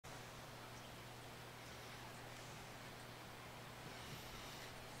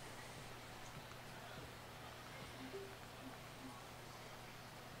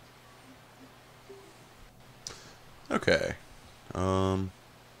Okay.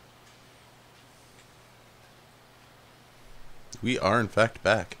 We are in fact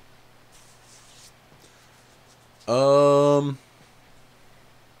back. I'm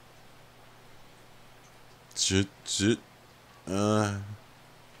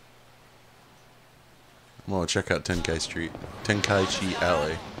gonna check out Tenkaichi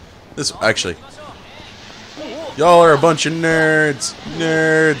Alley. This actually, y'all are a bunch of nerds,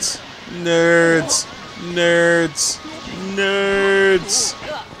 nerds, nerds, nerds, nerds.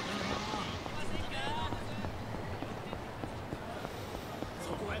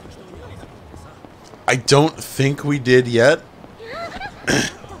 I don't think we did yet. I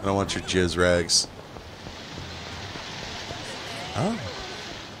don't want your jizz rags. Oh.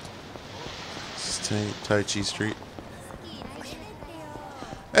 This is Tai Chi Street.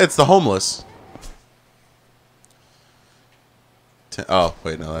 Hey, it's the homeless. Oh,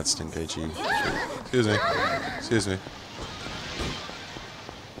 wait, no, that's Tenkaichi Street. Excuse me. Excuse me.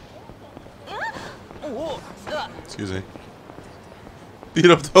 Excuse me. Beat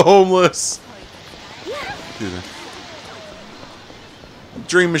up the homeless. Excuse me.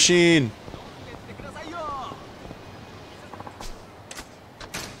 Dream Machine.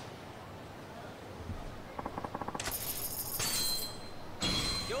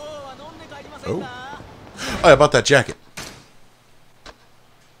 Oh. Oh, I bought that jacket.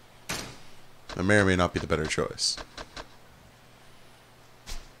 That may or may not be the better choice.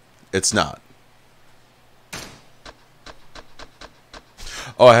 It's not.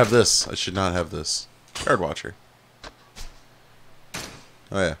 Oh, I have this. I should not have this. Card Watcher.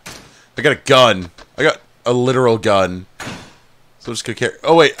 Oh, yeah. I got a gun. I got a literal gun. So I'm just gonna carry...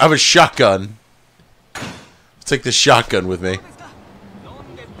 Oh, wait. I have a shotgun. Let's take this shotgun with me.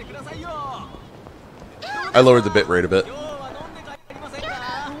 I lowered the bitrate a bit.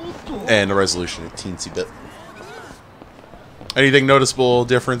 And the resolution a teensy bit. Anything noticeable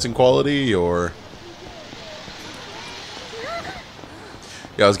difference in quality, or...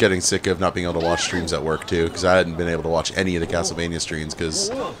 Yeah, I was getting sick of not being able to watch streams at work, too, because I hadn't been able to watch any of the Castlevania streams, because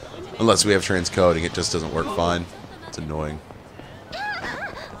unless we have transcoding, it just doesn't work fine. It's annoying.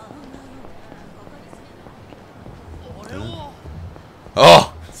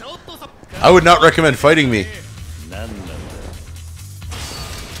 Oh! I would not recommend fighting me.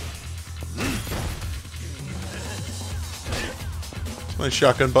 My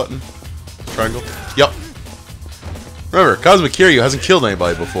shotgun button. Triangle. Yup. Remember, Cosmic Kiryu hasn't killed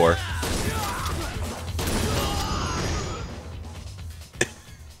anybody before.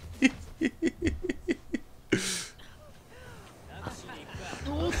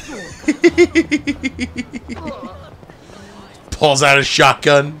 Pulls out a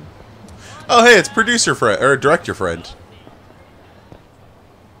shotgun. Oh, hey, it's producer friend or director friend.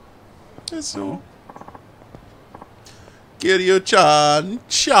 So, Kiryu-chan,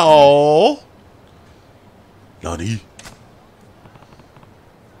 ciao. Nani?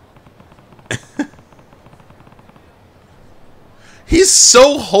 He's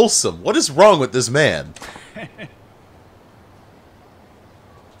so wholesome. What is wrong with this man?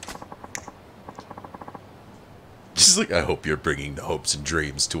 Just like, I hope you're bringing the hopes and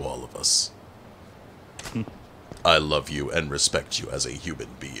dreams to all of us. I love you and respect you as a human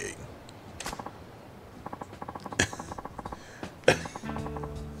being.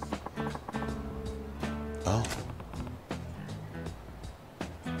 Oh.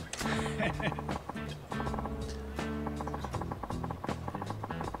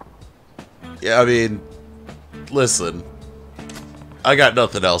 Yeah, I mean, listen. I got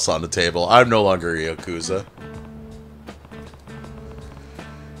nothing else on the table. I'm no longer a Yakuza.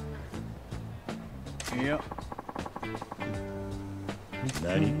 Yeah.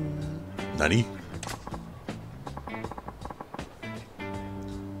 Nani? Nani?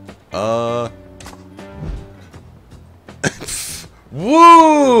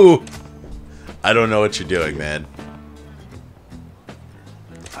 Woo! I don't know what you're doing, man.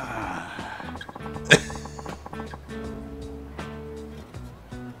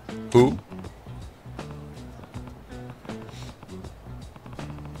 Who?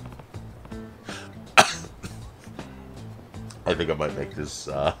 I think I might make this,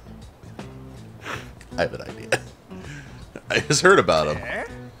 I have an idea. I just heard about him.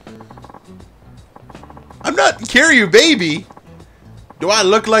 I'm not Kiryu, baby! Do I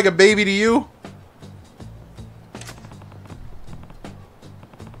look like a baby to you?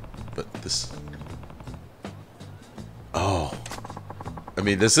 But this... Oh. I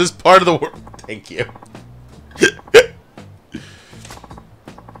mean, this is part of the world. Thank you.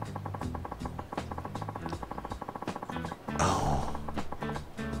 Oh.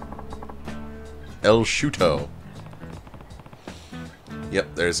 El Shuto.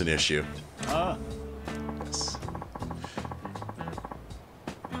 Yep, there's an issue. Ah. Yes.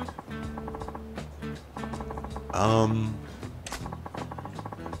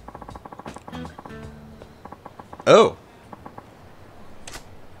 Oh.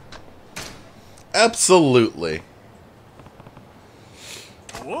 Absolutely.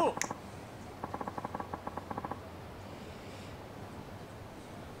 Whoa.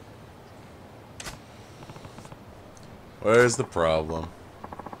 Where's the problem?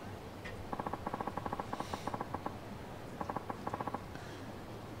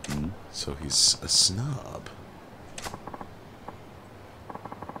 So he's a snob.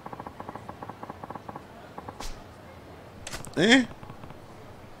 Eh?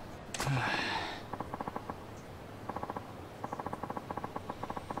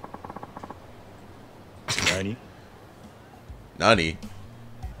 Nani? Nani?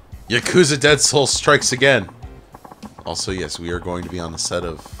 Yakuza Dead Soul strikes again. Also, yes, we are going to be on the set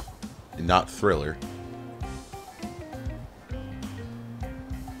of Not Thriller.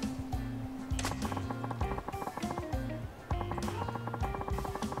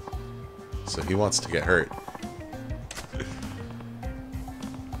 So he wants to get hurt.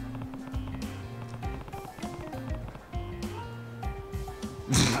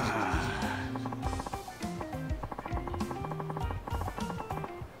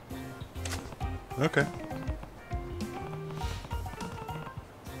 Okay.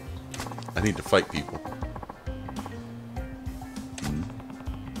 I need to fight people.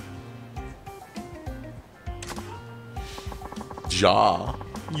 Ja.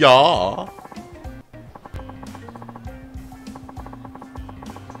 Ja.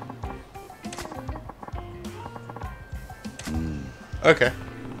 Okay.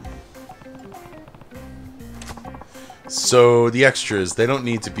 So the extras, they don't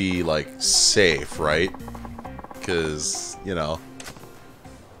need to be like safe, right? Because, you know,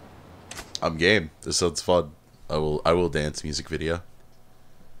 I'm game. This sounds fun. I will dance music video.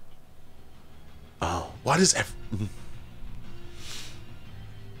 Oh, why does the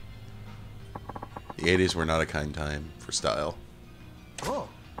 80s were not a kind time for style. Oh.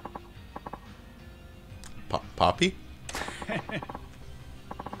 Poppy?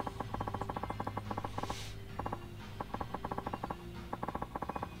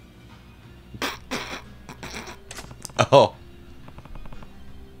 Oh.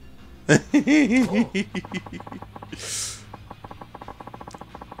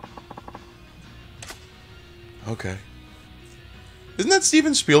 Okay. Isn't that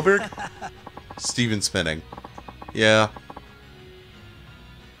Steven Spielberg? Steven spinning. Yeah.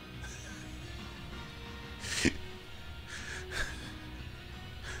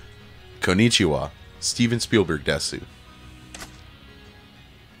 Konnichiwa. Steven Spielberg desu.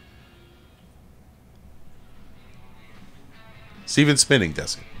 Steven spinning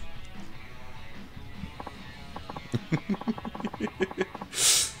desu.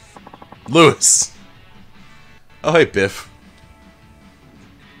 Lewis. Oh, hey, Biff.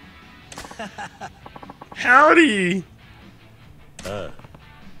 Howdy.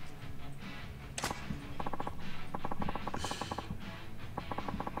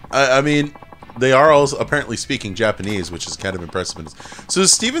 I mean, they are also apparently speaking Japanese, which is kind of impressive. So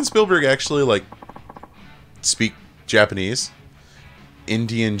does Steven Spielberg actually, like, speak Japanese?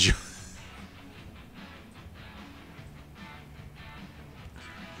 Indian...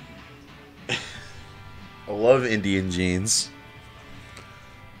 I love Indian jeans.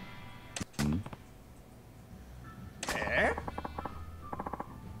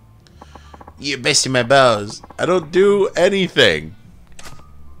 You're besting my bows. I don't do anything.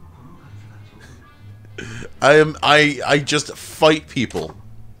 I just fight people.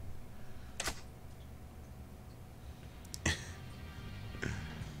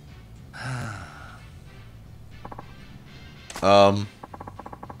 Huh?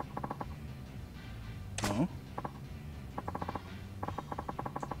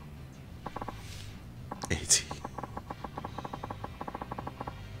 80.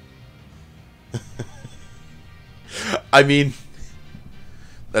 I mean,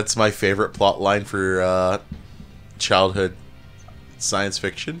 that's my favorite plot line for childhood science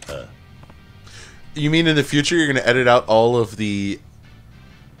fiction. You mean in the future you're going to edit out all of the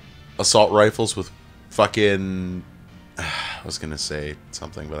assault rifles with fucking... I was going to say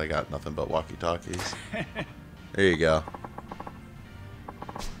something, but I got nothing but walkie-talkies. There you go.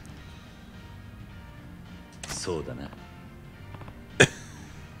 そうだな。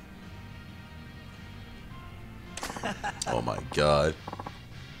 Oh my god.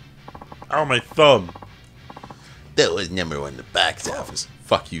 Oh, my thumb. That was #1 in the box office.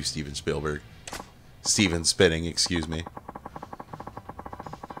 Fuck you, Steven Spielberg. Steven spinning, excuse me.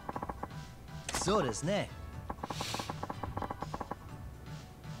 そうですね。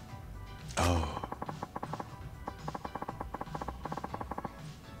 Oh.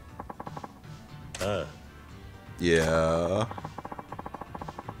 Yeah.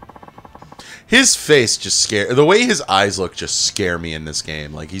 His face just scare. The way his eyes look just scare me in this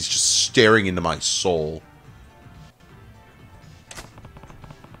game. Like he's just staring into my soul.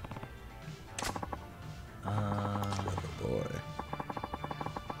 Oh boy.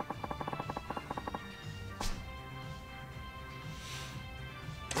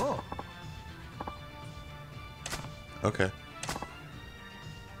 Oh. Okay.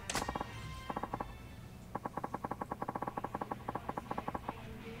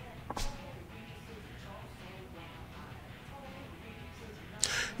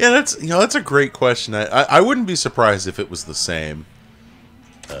 Yeah, that's a great question. I wouldn't be surprised if it was the same.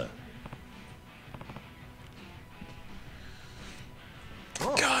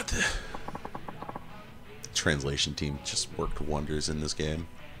 God, the translation team just worked wonders in this game.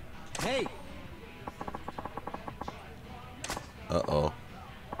 Hey. Uh-oh.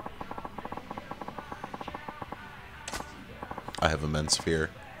 I have immense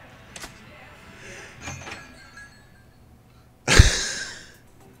fear.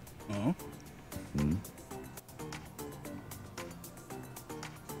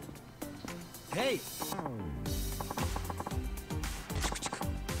 Hey.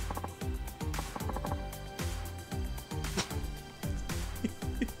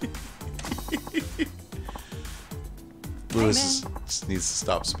 Lewis just needs to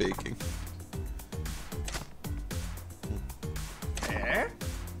stop speaking.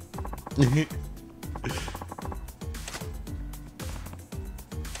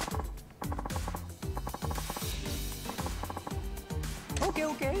 Okay,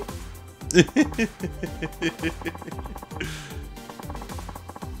 okay.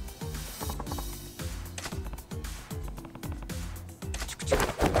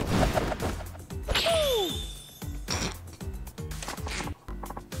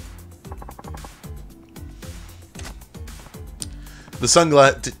 The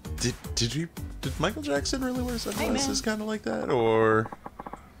sunglass. Did Michael Jackson really wear sunglasses kind of like that, or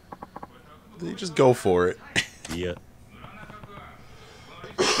did he just go for it? Yeah.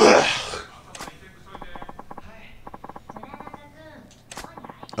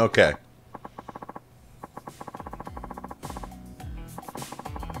 Okay.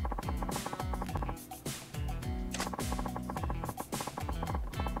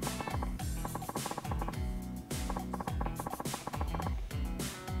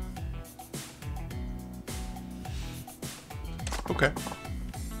 Okay.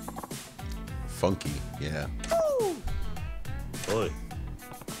 Funky, yeah. Oi.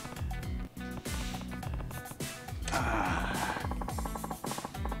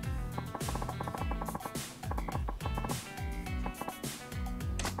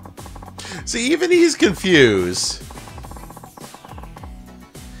 See, even he's confused.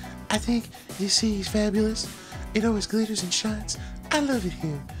 I think you see he's fabulous. It always glitters and shines. I love it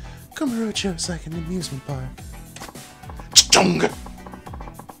here. Kamurocho's like an amusement park. Chunga!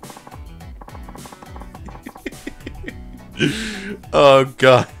 Oh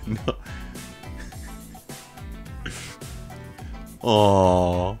god, no.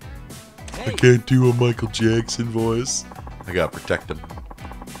 Aww. I can't do a Michael Jackson voice. I gotta protect him.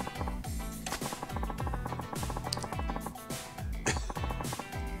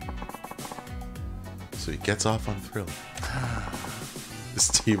 So he gets off on Thrill. Is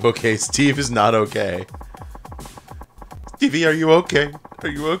Steve okay? Steve is not okay. Stevie, are you okay? Are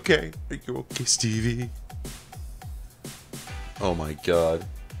you okay? Are you okay, Stevie? Oh my god.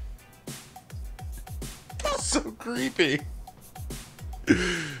 So creepy.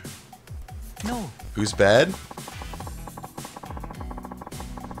 No. Who's bad?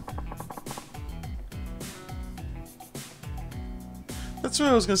 That's what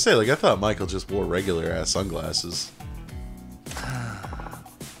I was gonna say. Like, I thought Michael just wore regular ass sunglasses.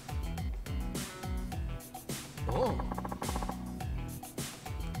 Oh.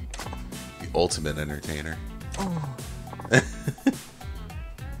 The ultimate entertainer. Oh.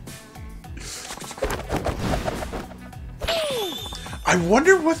 I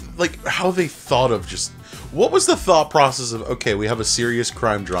wonder what, like, how they thought of just... What was the thought process of, okay, we have a serious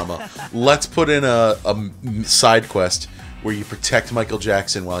crime drama. Let's put in a side quest where you protect Michael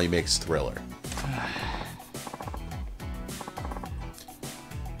Jackson while he makes Thriller.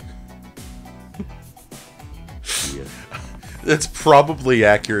 Yeah. That's probably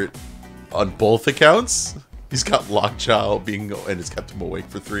accurate on both accounts. He's got lockjaw and it's kept him awake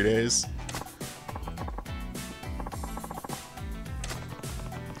for 3 days.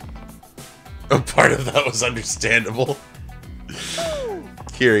 A part of that was understandable.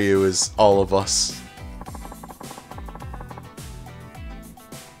 Kiryu is all of us.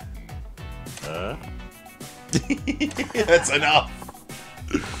 That's enough.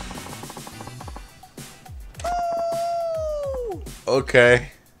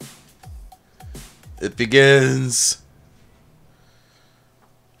 Okay. It begins.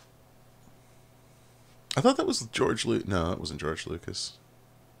 I thought that was George Lucas. No, it wasn't George Lucas.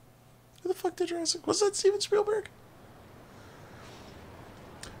 Who the fuck did Jurassic? Was that Steven Spielberg?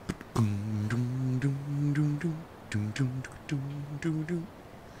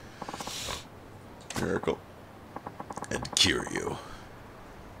 Miracle. And Kiryu.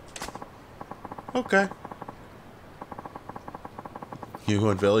 Okay. You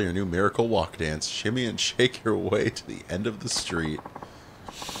unveil your new miracle walk dance. Shimmy and shake your way to the end of the street.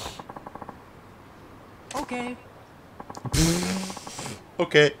 Okay.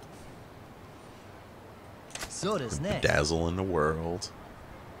 Okay. So does Nick. Dazzle in the world.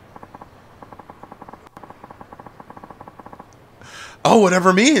 Oh,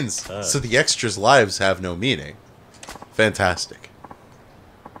 whatever means. So the extras' lives have no meaning. Fantastic.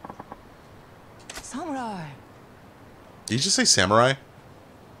 Samurai. Did he just say samurai?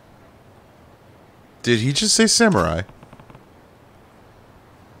 Did he just say samurai?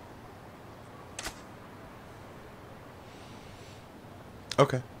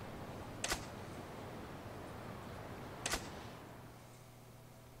 Okay.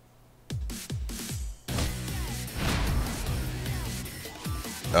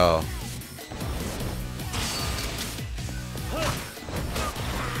 Oh.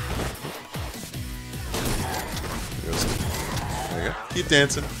 There you go. Keep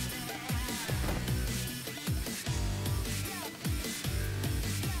dancing.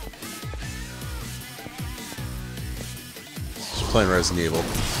 Just playing Resident Evil.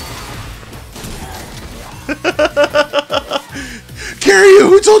 Kiryu,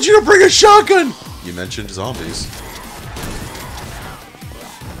 who told you to bring a shotgun? You mentioned zombies.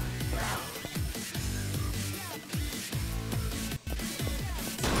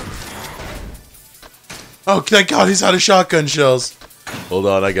 Oh, thank God he's out of shotgun shells. Hold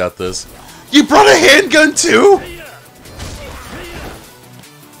on, I got this. You brought a handgun too?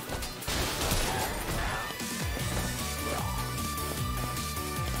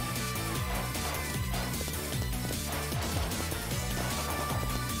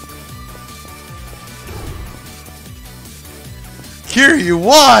 Kiryu,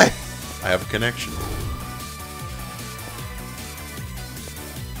 why? I have a connection.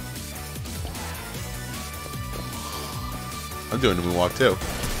 I'm doing the moonwalk too.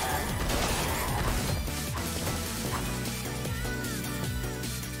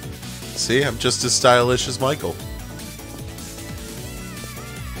 See, I'm just as stylish as Michael.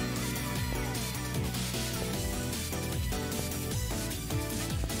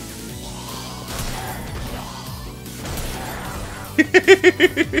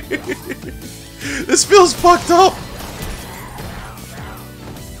 This feels fucked up.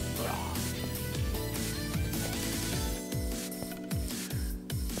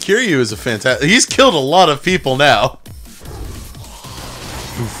 Kiryu is a fantastic. He's killed a lot of people now.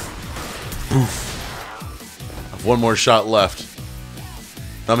 Poof. Poof. I have one more shot left.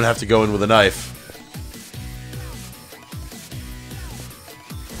 I'm gonna have to go in with a knife.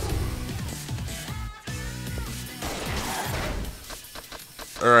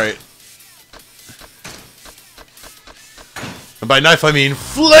 Alright. And by knife I mean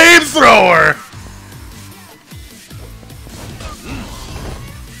flamethrower!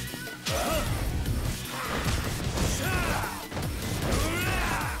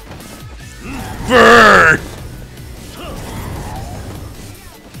 Burn!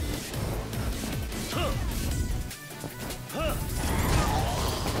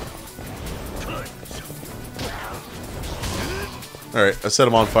 Alright, I set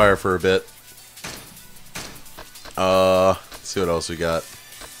him on fire for a bit. Let's see what else we got.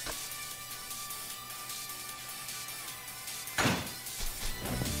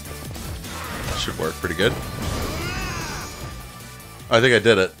 Should work pretty good. I think I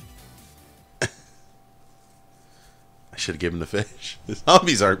did it. I should have given the fish. The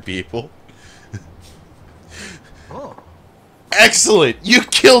zombies aren't people. Oh. Excellent! You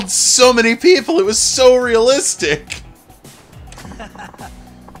killed so many people, it was so realistic!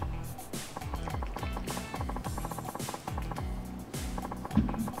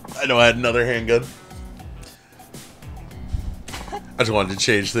 I know I had another handgun. I just wanted to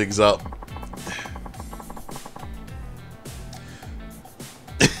change things up.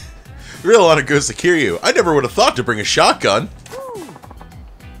 Real honor goes to Kiryu. I never would have thought to bring a shotgun.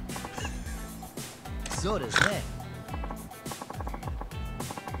 そうですね。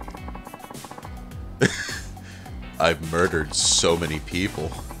I've murdered so many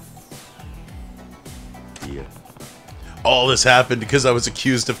people. Yeah. All this happened because I was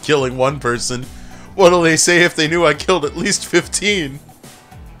accused of killing one person. What'll they say if they knew I killed at least 15?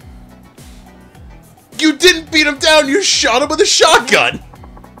 You didn't beat him down, you shot him with a shotgun!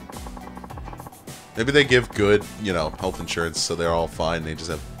 Maybe they give good, you know, health insurance so they're all fine. They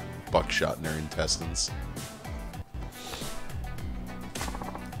just have buckshot in their intestines.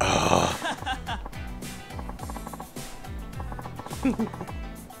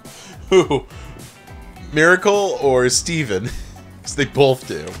 Who? Miracle or Steven? Because they both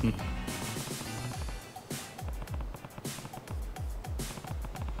do.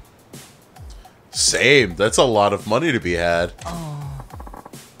 Same. That's a lot of money to be had.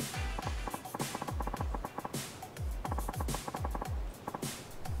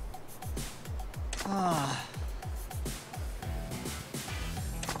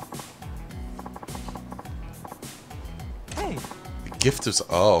 Hey, The gift is...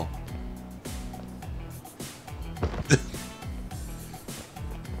 Oh.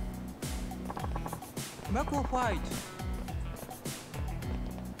 black or white?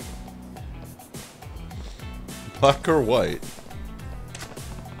 Black or white?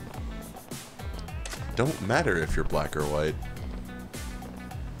 Don't matter if you're black or white.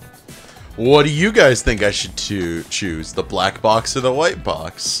 What do you guys think I should choose? The black box or the white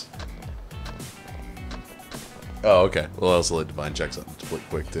box? Oh, okay. Well, I'll also let Divine check something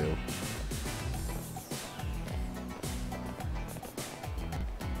quick, too.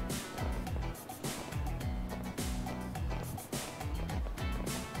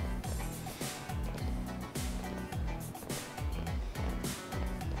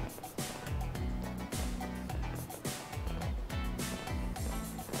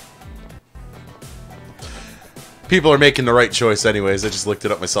 People are making the right choice anyways. I just looked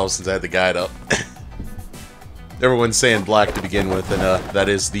it up myself since I had the guide up. Everyone's saying black to begin with, and that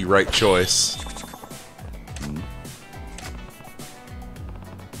is the right choice.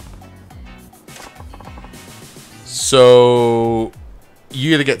 So,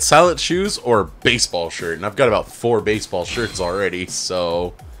 you either get silent shoes or baseball shirt, and I've got about 4 baseball shirts already,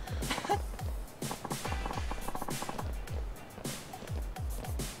 so...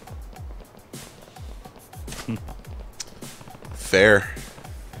 Fair.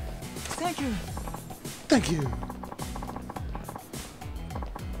 Thank you. Thank you.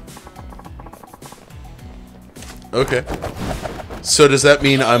 Okay. So does that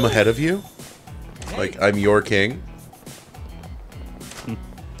mean I'm ahead of you? Like, I'm your king?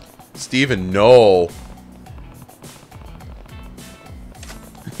 Steven, no.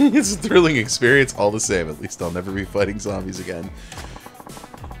 It's a thrilling experience all the same. At least I'll never be fighting zombies again.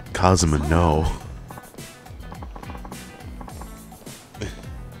 Kazuma, no.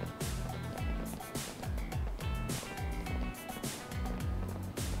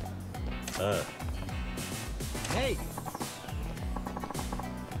 Hey,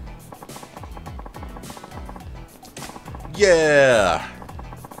 Yeah.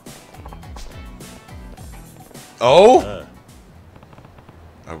 Oh?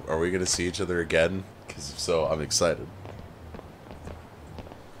 Are we going to see each other again? Because if so, I'm excited.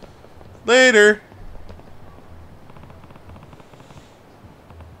 Later.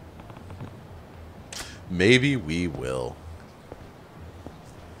 Maybe we will.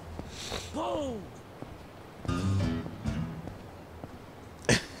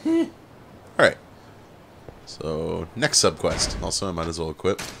 Alright. So, next subquest. Also, I might as well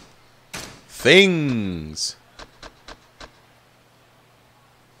equip things.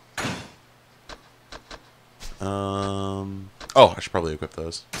 Oh, I should probably equip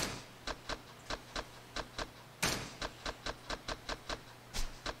those.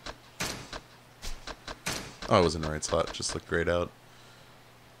 Oh, I was in the right spot. Just looked great out.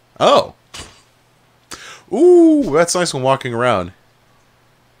 Oh! Ooh, that's nice when walking around.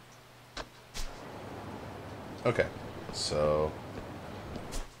 Okay, so...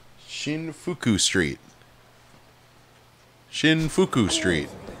 Shinfuku Street. Shinfuku Street.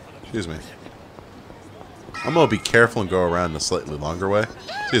 Excuse me. I'm gonna be careful and go around the slightly longer way.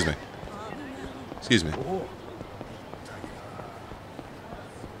 Excuse me. Excuse me.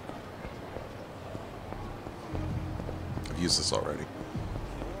 I've used this already.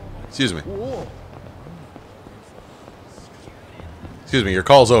 Excuse me. Excuse me, your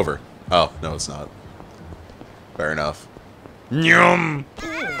call's over. Oh, no it's not. Fair enough. Nyum!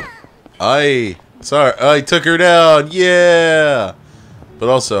 Sorry, I took her down! Yeah! But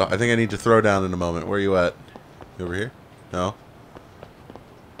also, I think I need to throw down in a moment. Where are you at? You over here? No?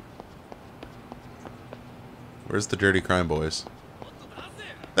 Where's the dirty crime boys?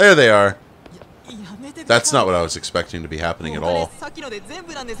 There they are. やめてくだ That's さい not what I was expecting to be happening at お金 all. さっきので全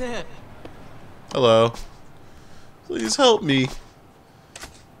部なんです Hello. Please help me.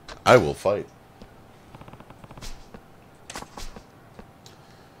 I will fight.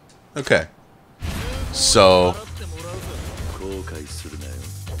 Okay. So...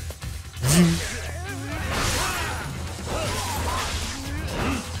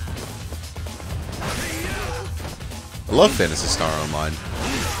 I love Phantasy Star Online.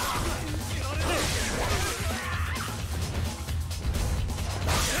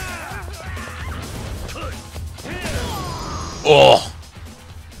 Oh!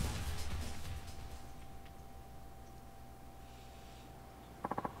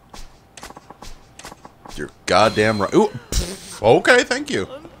 You're goddamn right. Ooh, pff, okay, thank you.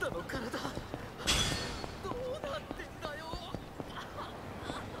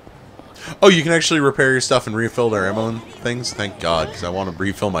 Oh, you can actually repair your stuff and refill their ammo and things? Thank God, because I want to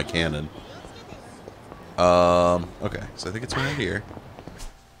refill my cannon. Okay, so I think it's right here.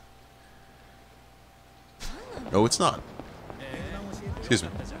 No, it's not. Excuse me.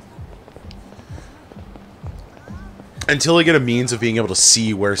 Until I get a means of being able to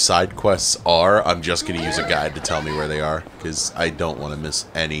see where side quests are, I'm just going to use a guide to tell me where they are, because I don't want to miss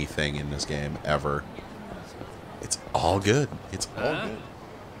anything in this game, ever. It's all good. It's all good.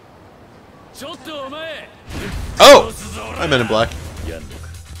 Oh! I'm Men in Black.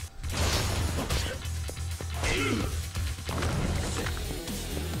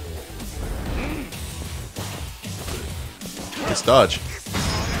 Nice dodge.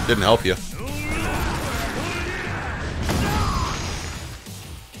 Didn't help you.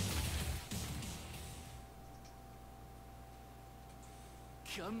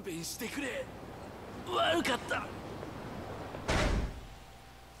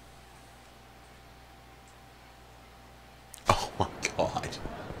 Oh my God.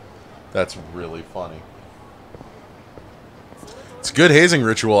 That's really funny. It's a good hazing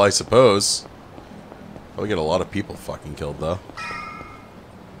ritual, I suppose. Probably get a lot of people fucking killed, though.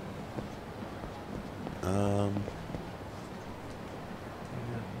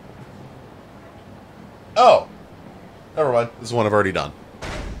 Oh! Never mind. This is one I've already done.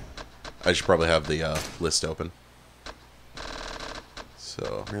 I should probably have the list open.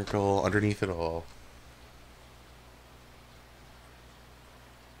 So, miracle underneath it all.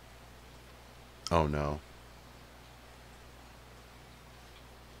 Oh no.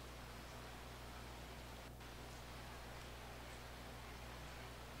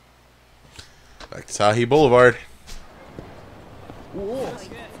 Back to Tahi Boulevard.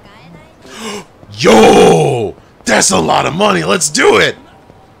 Yo! That's a lot of money! Let's do it!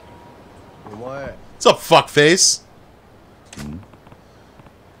 What's up, fuckface?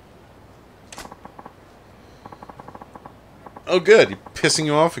 Oh good, you're pissing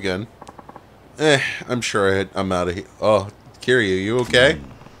you off again. I'm sure I'm out of here. Oh, Kiryu, you okay?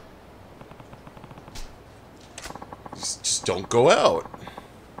 Just don't go out.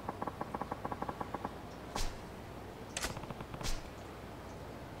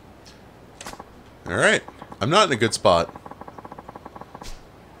 Alright. I'm not in a good spot.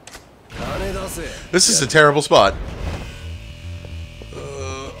 This is a terrible spot.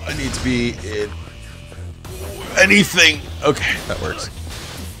 I need to be in anything. Okay, that works.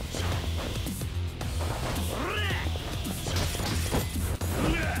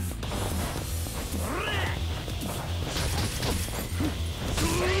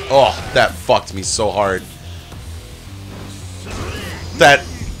 Oh, that fucked me so hard. That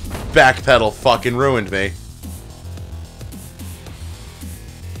backpedal fucking ruined me.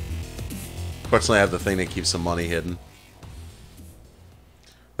 Fortunately, I have the thing that keeps some money hidden.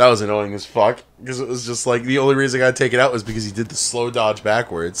 That was annoying as fuck, because it was just like, the only reason I got to take it out was because he did the slow dodge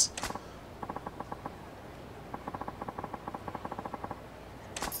backwards.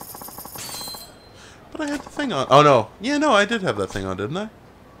 But I had the thing on. Oh no. Yeah, no, I did have that thing on, didn't I?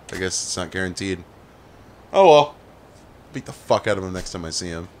 I guess it's not guaranteed. Oh well. Beat the fuck out of him next time I see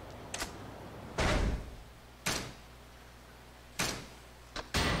him.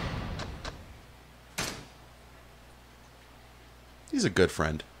 He's a good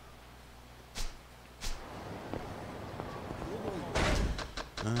friend.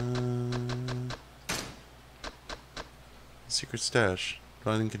 Secret stash.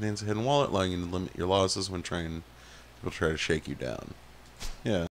 Finding contains a hidden wallet, allowing you to limit your losses when people try to shake you down. Yeah.